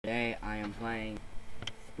I'm playing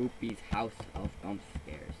Spoopy's House of Jump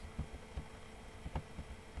Scares.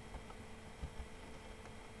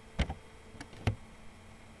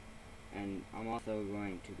 And I'm also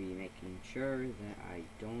going to be making sure that I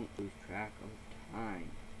don't lose track of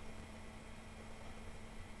time.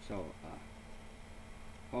 So,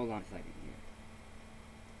 hold on a second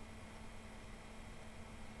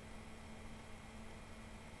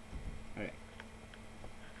here.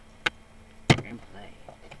 Okay. And play.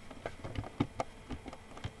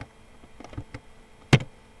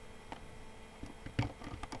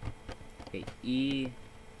 Okay, E,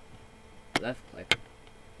 left click,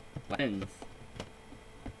 buttons.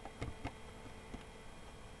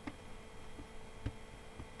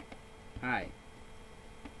 Hi.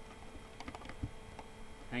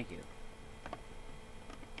 Thank you.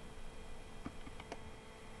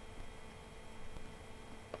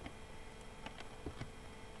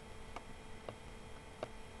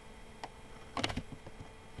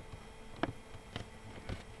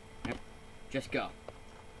 Yep. Just go.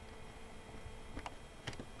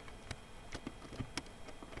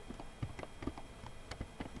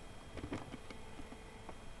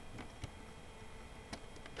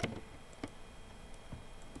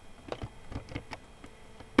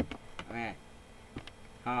 Okay.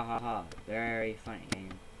 Ha ha ha. Very funny game.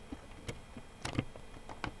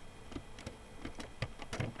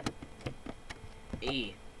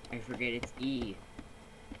 E. I forget it's E.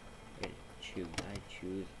 I choose. I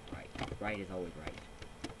choose right. Right is always right.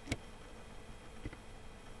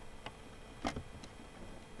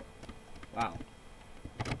 Wow.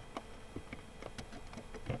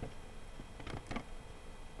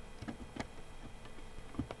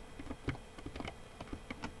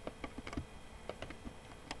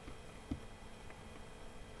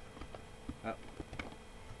 Oh.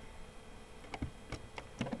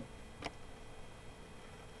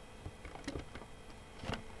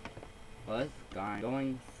 Was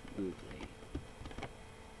going smoothly.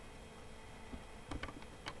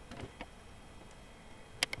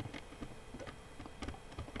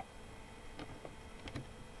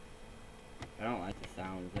 I don't like the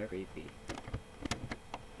sounds, they're creepy.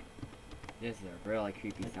 This is a really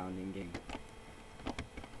creepy sounding game.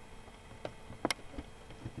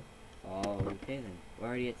 Okay then, we're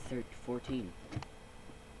already at 14.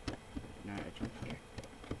 Not a jump scare.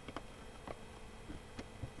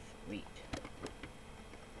 Sweet.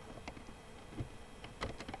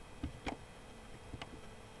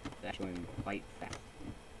 That's going quite fast.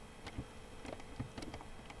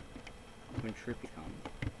 When Trippy comes.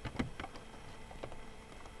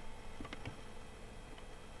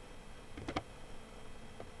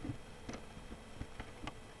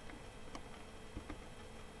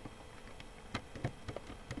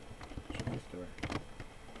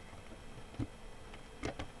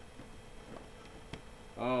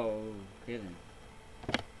 Oh, okay then.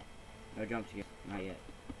 No jump scare, not yet.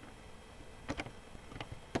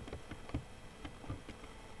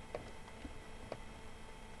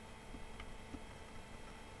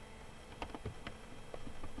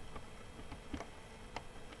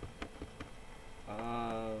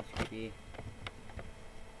 Oh, Spoopy.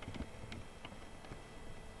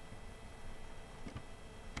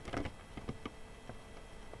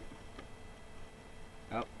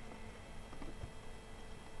 Oh.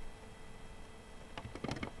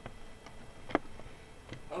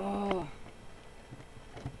 Oh.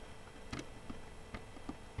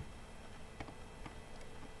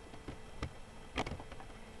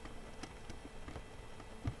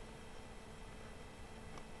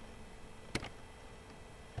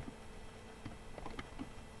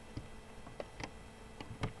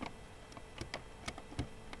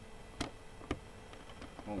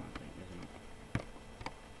 Hold on,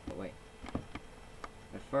 but wait.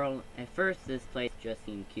 At first, this place just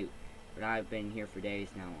seemed cute, but I've been here for days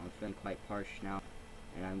now. I'm feeling quite harsh now,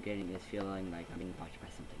 and I'm getting this feeling like I'm being watched by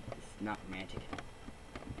something. It's not romantic.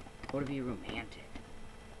 How to be romantic?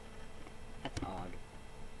 That's odd.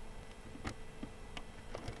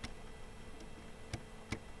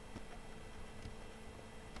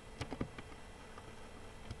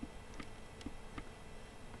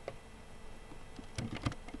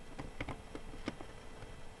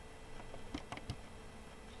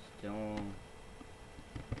 Still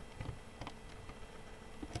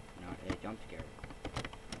not a jump scare.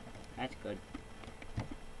 That's good.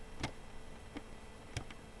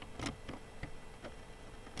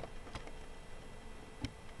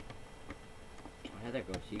 How'd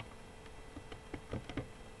that go, see?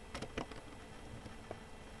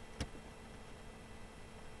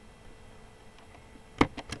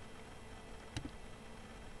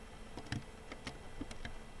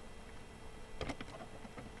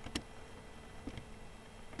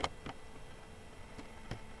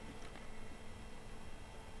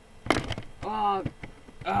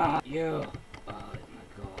 You. Oh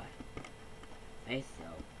my god. Face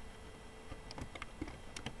though.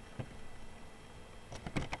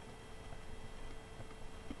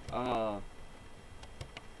 Oh.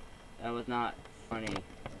 That was not funny.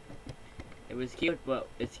 It was cute, but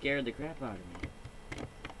it scared the crap out of me.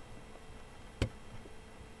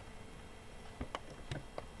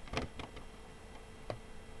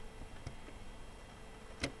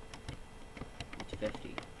 It's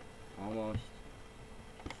 50. Almost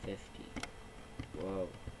 50. Whoa.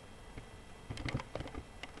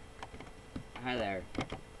 Hi there.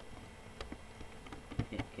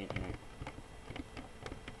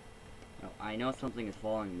 No, I know something is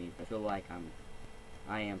following me, but I feel like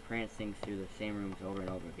I am prancing through the same rooms over and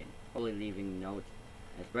over again, hopefully leaving notes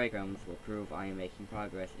as breadcrumbs will prove I am making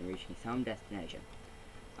progress in reaching some destination.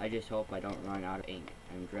 I just hope I don't run out of ink.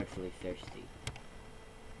 I'm dreadfully thirsty.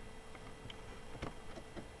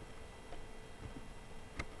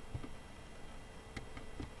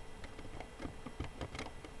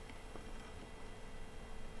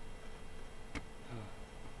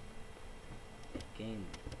 Game.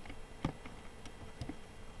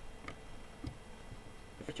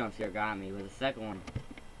 The first jump scare got me, but the second one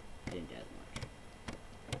didn't do as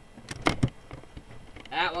much.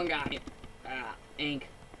 That one got me. Ink.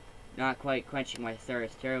 Not quite quenching my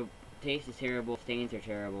thirst. Taste is terrible. Stains are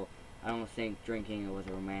terrible. I don't think drinking was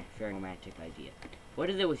a very romantic idea.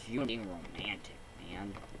 What is it with you being romantic,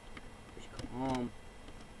 man? Just calm.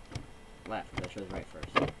 Left. That shows right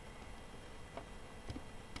first.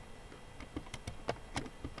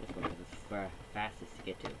 This one is the fastest to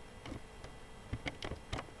get to.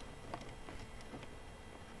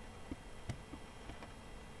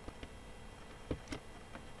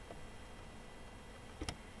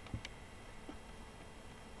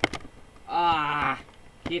 Ah!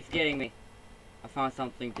 Keeps getting me. I found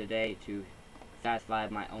something today to satisfy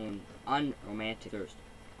my own unromantic thirst.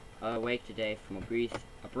 Awake today from a brief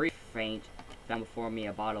faint, found before me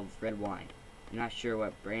a bottle of red wine. I'm not sure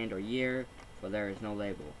what brand or year, for there is no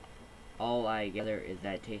label. All I gather is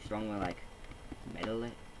that it tastes strongly like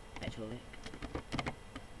metallic.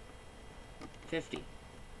 50.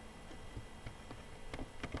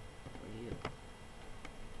 What are you?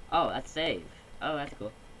 Oh, that's save. Oh, that's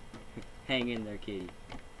cool. Hang in there, kitty.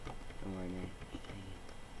 Don't worry, man. Just hang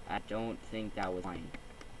in. I don't think that was mine.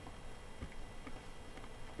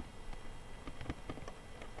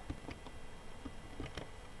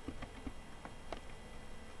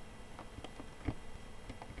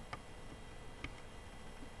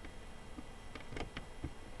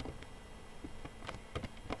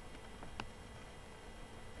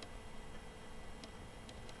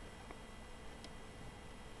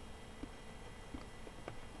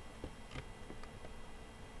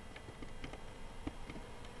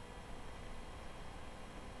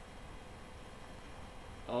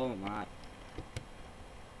 Oh my.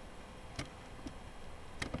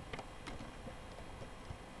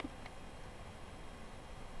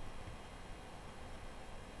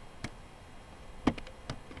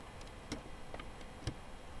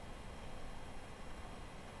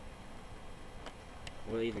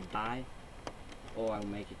 We'll either die or I'll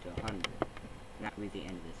make it to 100. And that will be the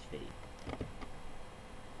end of this video.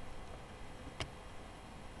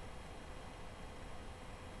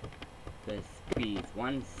 The Spoopy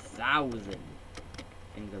 1000.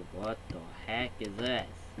 Think of what the heck is this?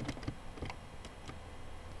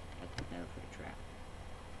 That's never for a trap.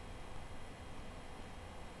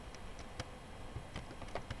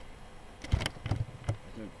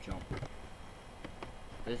 There's no jump.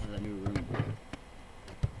 This is a new room.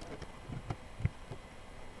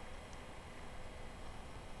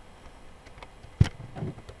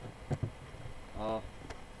 Oh.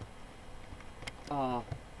 Oh,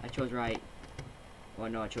 I chose right. Well,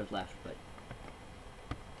 no, I chose left, but...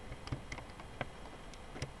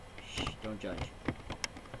 Shh, don't judge.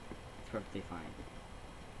 It's perfectly fine.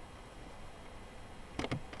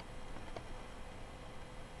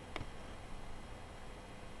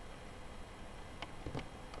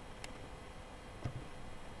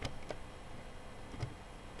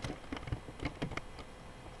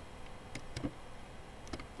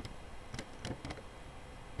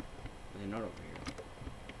 There's a note over here.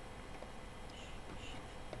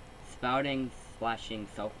 Spouting, splashing,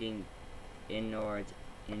 soaking, inwards,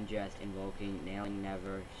 ingest, invoking, nailing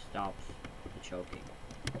never stops the choking.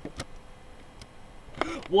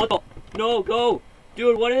 What the? No, go!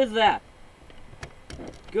 Dude, what is that?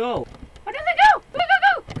 Go! What does it go? Go, go,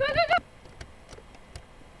 go! Go, go,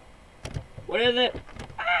 go! What is it?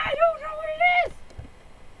 I don't know what it is!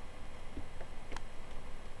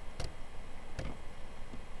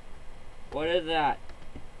 What is that?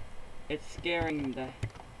 It's scaring the...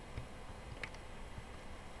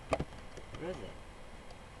 What is it?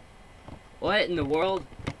 What in the world?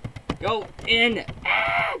 Go in!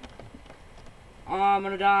 Ah! Oh, I'm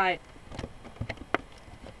gonna die.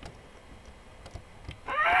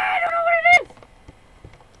 Ah, I don't know what it is!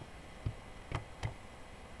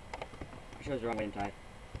 I chose the wrong way, didn't I?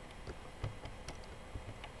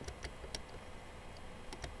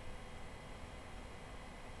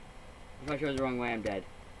 If I chose the wrong way, I'm dead.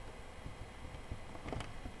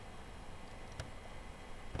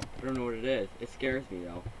 I don't know what it is. It scares me,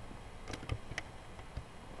 though.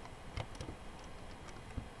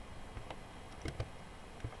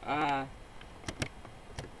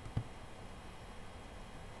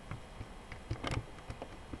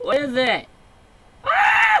 What is it?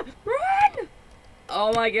 Ah! Run!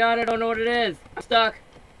 Oh my god, I don't know what it is. I'm stuck.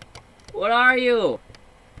 What are you?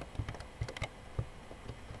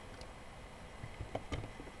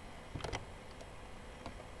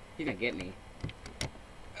 He's gonna get me.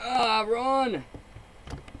 Ah, run!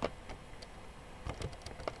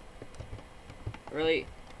 Really?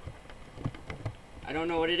 I don't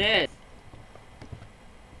know what it is.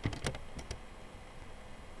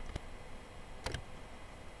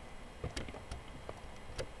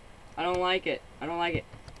 I don't like it. I don't like it.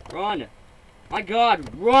 Run! My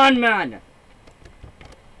god, run, man!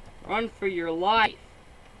 Run for your life.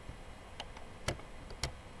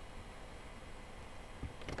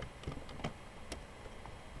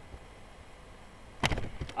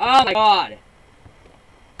 Oh my god!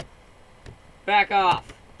 Back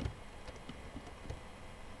off.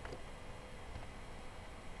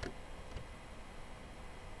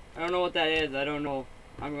 I don't know what that is. I don't know.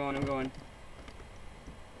 I'm going.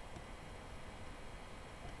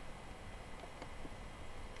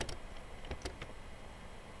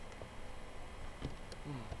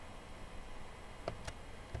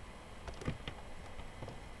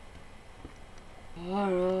 Oh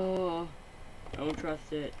no. I don't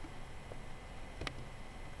trust it.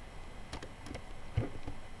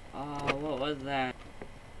 Oh, what was that?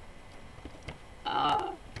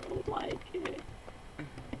 I don't like it.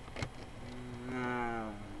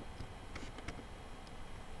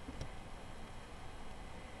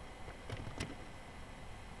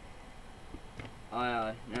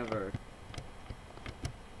 Never.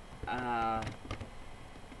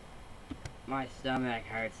 My stomach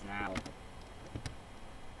hurts now.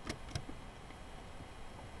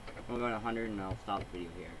 I'm going 100 and I'll stop the video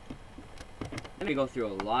here. Let me go through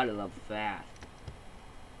a lot of levels fast.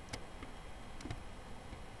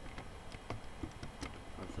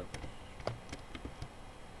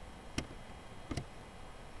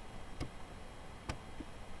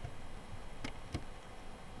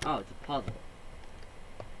 Oh, it's a puzzle.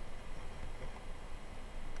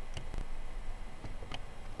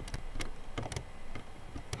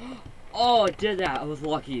 Oh, it did that. I was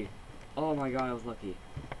lucky. Oh my god, I was lucky.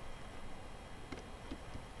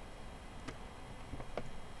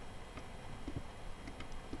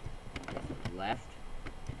 Left.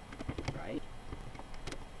 Right.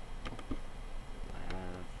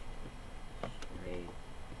 Left. Straight.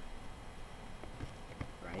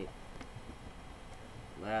 Right.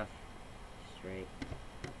 Left. Straight.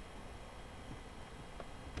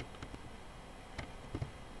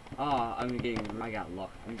 Oh, I got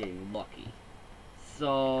luck. I'm getting lucky.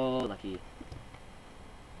 So lucky.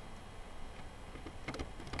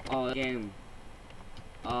 Oh, this game.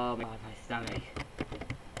 Oh my god, my stomach.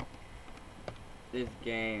 This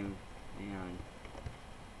game. Man.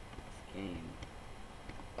 This game.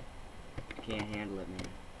 I can't handle it, man.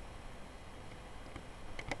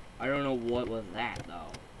 I don't know what was that,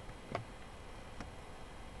 though.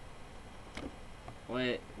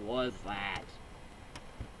 What was that?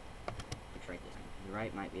 Let's try this one. The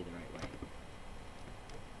right might be the right way.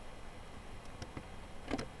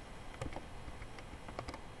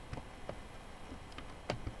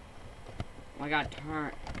 Oh my god,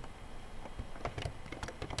 turn!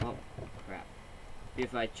 Oh, crap.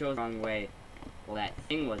 If I chose the wrong way, well, that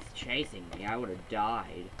thing was chasing me, I would have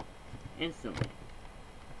died instantly.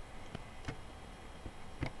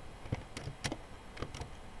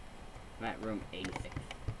 I'm at room 86.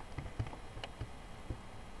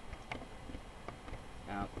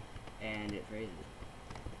 Oh, and it freezes.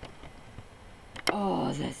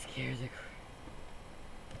 Oh, that scares the crap.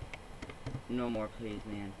 No more, please,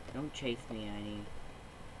 man. Don't chase me,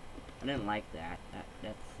 I didn't like that.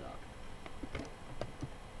 That sucked.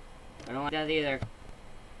 I don't like that either.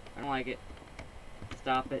 I don't like it.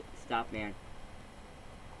 Stop it. Stop, man.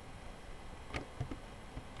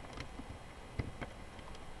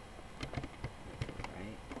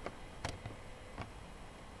 Right.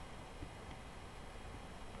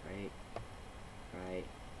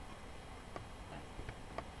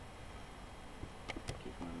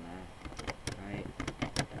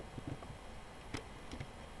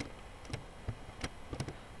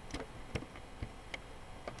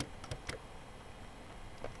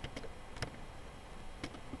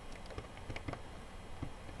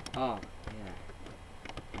 Oh, yeah.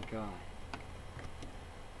 My God.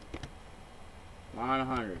 Come on,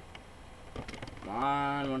 100. Come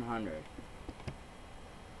on, 100.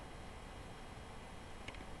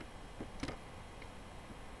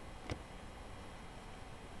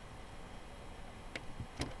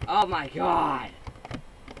 Oh my God!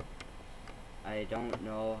 I don't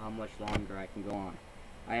know how much longer I can go on.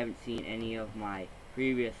 I haven't seen any of my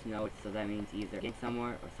previous notes, so that means either getting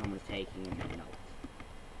somewhere or someone's taking notes.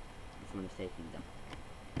 Someone is taking them.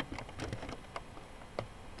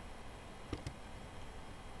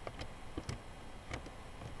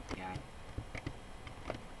 Yeah.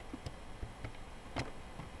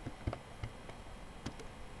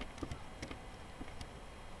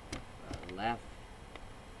 Left.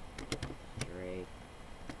 Straight.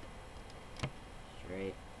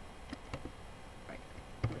 Straight. Right.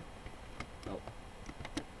 Oh.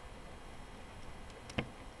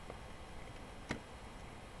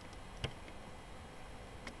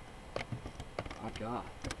 Oh God.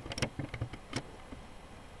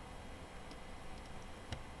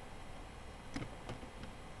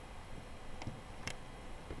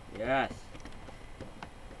 Yes.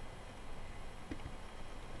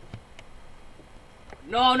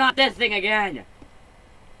 No, not this thing again!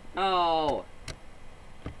 No!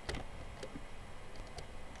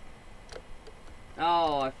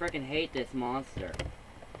 Oh, I freaking hate this monster.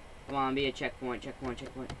 Come on, be a checkpoint, checkpoint,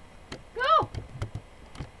 checkpoint. Go!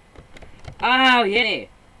 Ow, hit me!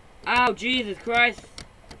 Ow, Jesus Christ!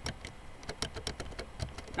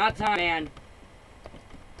 Not time, man.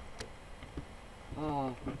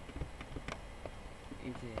 Oh.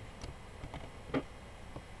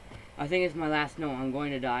 I think it's my last note. I'm going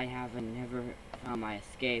to die having never found my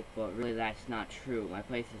escape, but really that's not true. This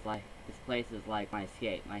place is like my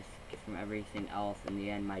escape. My escape from everything else. In the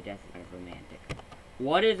end, my death is kind of romantic.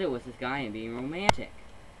 What is it with this guy and being romantic?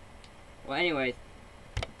 Well, anyways,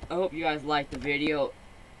 I hope you guys liked the video,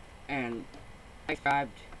 and subscribe,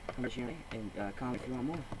 comment, and comment if you want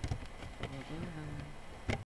more. Bye-bye.